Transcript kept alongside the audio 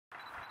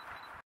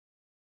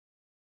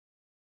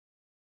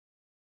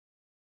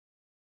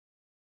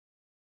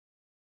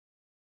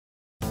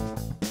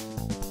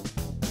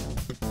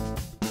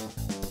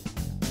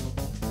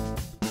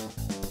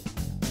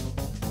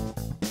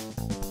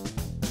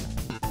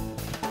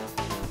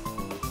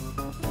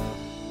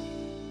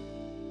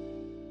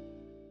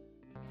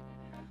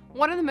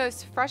One of the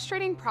most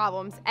frustrating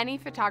problems any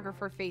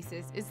photographer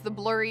faces is the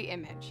blurry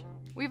image.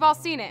 We've all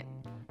seen it.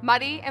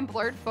 Muddy and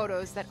blurred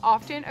photos that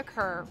often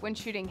occur when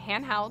shooting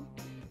handheld,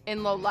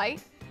 in low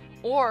light,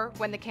 or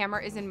when the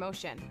camera is in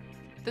motion.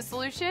 The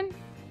solution?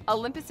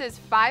 Olympus's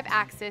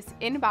 5-axis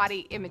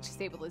in-body image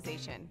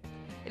stabilization.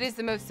 It is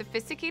the most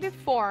sophisticated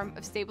form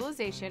of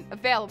stabilization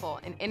available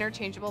in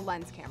interchangeable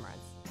lens cameras.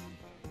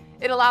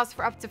 It allows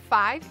for up to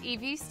 5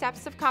 EV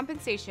steps of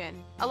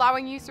compensation,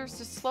 allowing users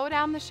to slow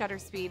down the shutter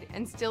speed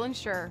and still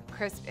ensure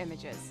crisp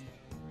images.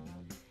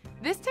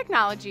 This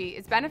technology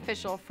is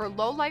beneficial for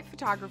low-light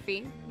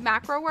photography,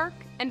 macro work,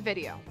 and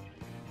video,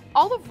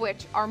 all of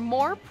which are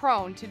more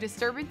prone to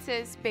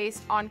disturbances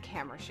based on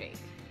camera shake.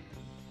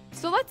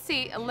 So let's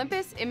see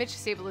Olympus image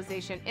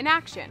stabilization in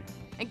action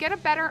and get a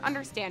better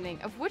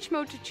understanding of which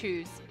mode to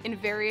choose in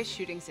various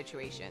shooting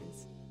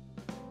situations.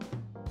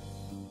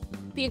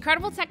 The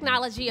incredible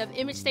technology of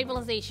image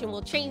stabilization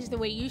will change the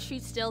way you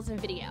shoot stills and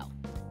video.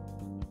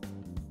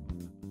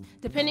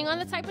 Depending on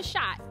the type of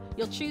shot,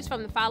 you'll choose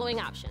from the following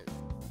options.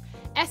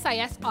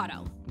 SIS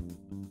Auto.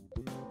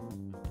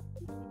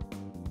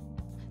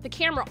 The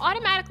camera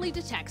automatically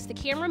detects the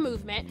camera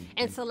movement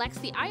and selects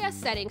the IS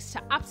settings to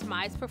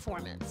optimize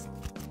performance.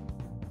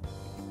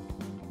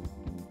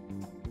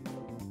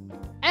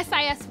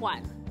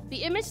 SIS-1.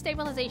 The image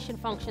stabilization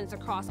functions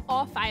across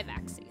all 5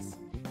 axes.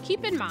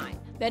 Keep in mind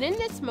that in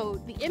this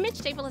mode, the image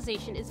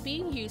stabilization is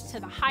being used to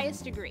the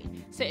highest degree,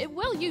 so it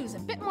will use a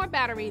bit more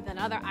battery than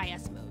other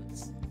IS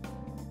modes.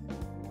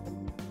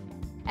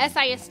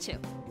 SIS-2.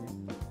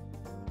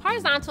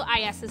 Horizontal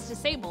IS is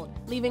disabled,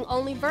 leaving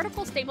only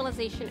vertical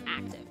stabilization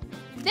active.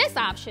 This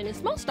option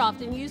is most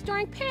often used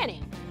during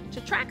panning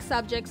to track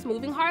subjects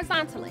moving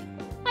horizontally,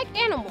 like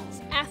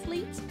animals,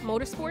 athletes,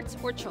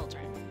 motorsports, or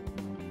children.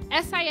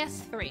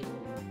 SIS-3.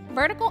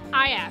 Vertical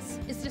IS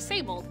is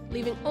disabled,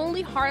 leaving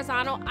only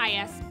horizontal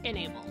IS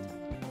enabled.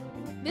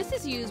 This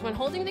is used when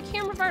holding the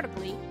camera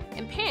vertically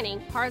and panning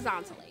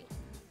horizontally.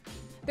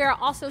 There are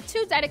also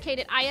 2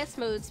 dedicated IS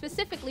modes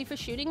specifically for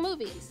shooting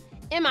movies,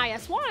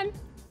 MIS-1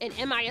 and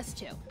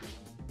MIS-2.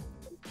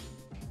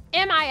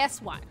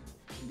 MIS-1.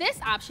 This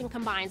option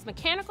combines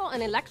mechanical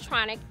and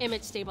electronic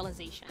image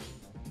stabilization.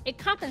 It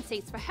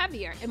compensates for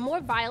heavier and more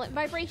violent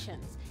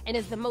vibrations and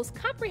is the most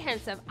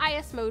comprehensive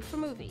IS mode for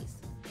movies.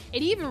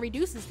 It even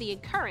reduces the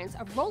occurrence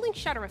of rolling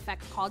shutter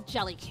effect called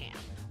jelly cam,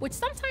 which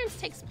sometimes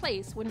takes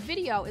place when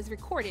video is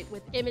recorded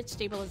with image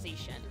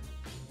stabilization.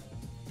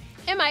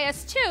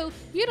 MIS-2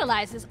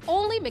 utilizes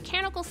only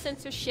mechanical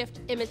sensor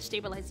shift image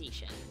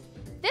stabilization.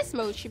 This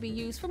mode should be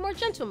used for more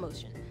gentle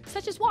motion,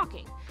 such as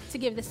walking, to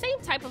give the same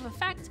type of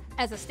effect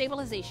as a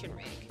stabilization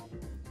rig.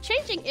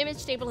 Changing image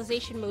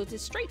stabilization modes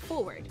is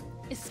straightforward,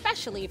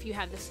 especially if you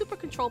have the Super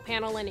Control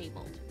panel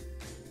enabled.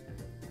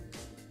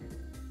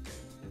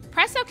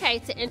 Press OK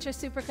to enter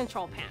Super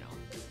Control Panel.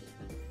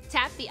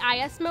 Tap the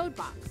IS mode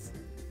box.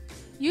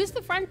 Use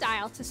the front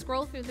dial to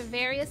scroll through the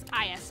various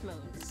IS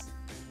modes.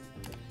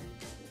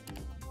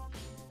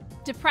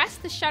 Depress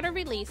the shutter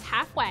release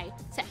halfway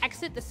to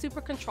exit the Super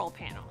Control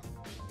Panel.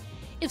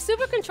 If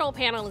Super Control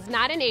Panel is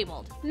not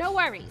enabled, no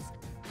worries.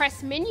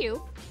 Press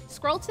Menu,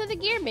 scroll to the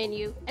Gear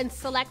menu, and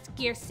select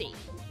Gear C.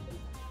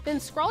 Then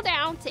scroll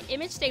down to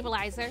Image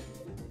Stabilizer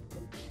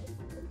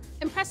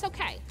and press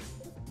OK.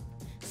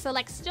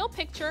 Select Still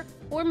Picture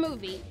or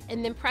Movie,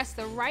 and then press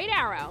the right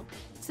arrow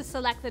to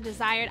select the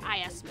desired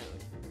IS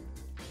mode.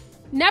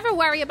 Never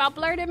worry about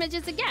blurred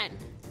images again.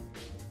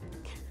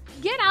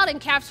 Get out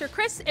and capture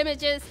crisp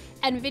images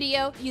and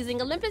video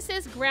using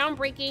Olympus's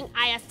groundbreaking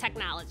IS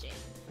technology.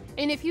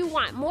 And if you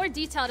want more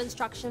detailed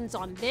instructions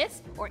on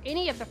this or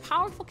any of the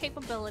powerful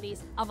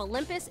capabilities of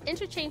Olympus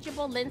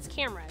interchangeable lens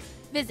cameras,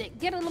 visit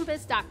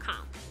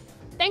getolympus.com.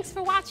 Thanks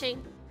for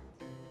watching.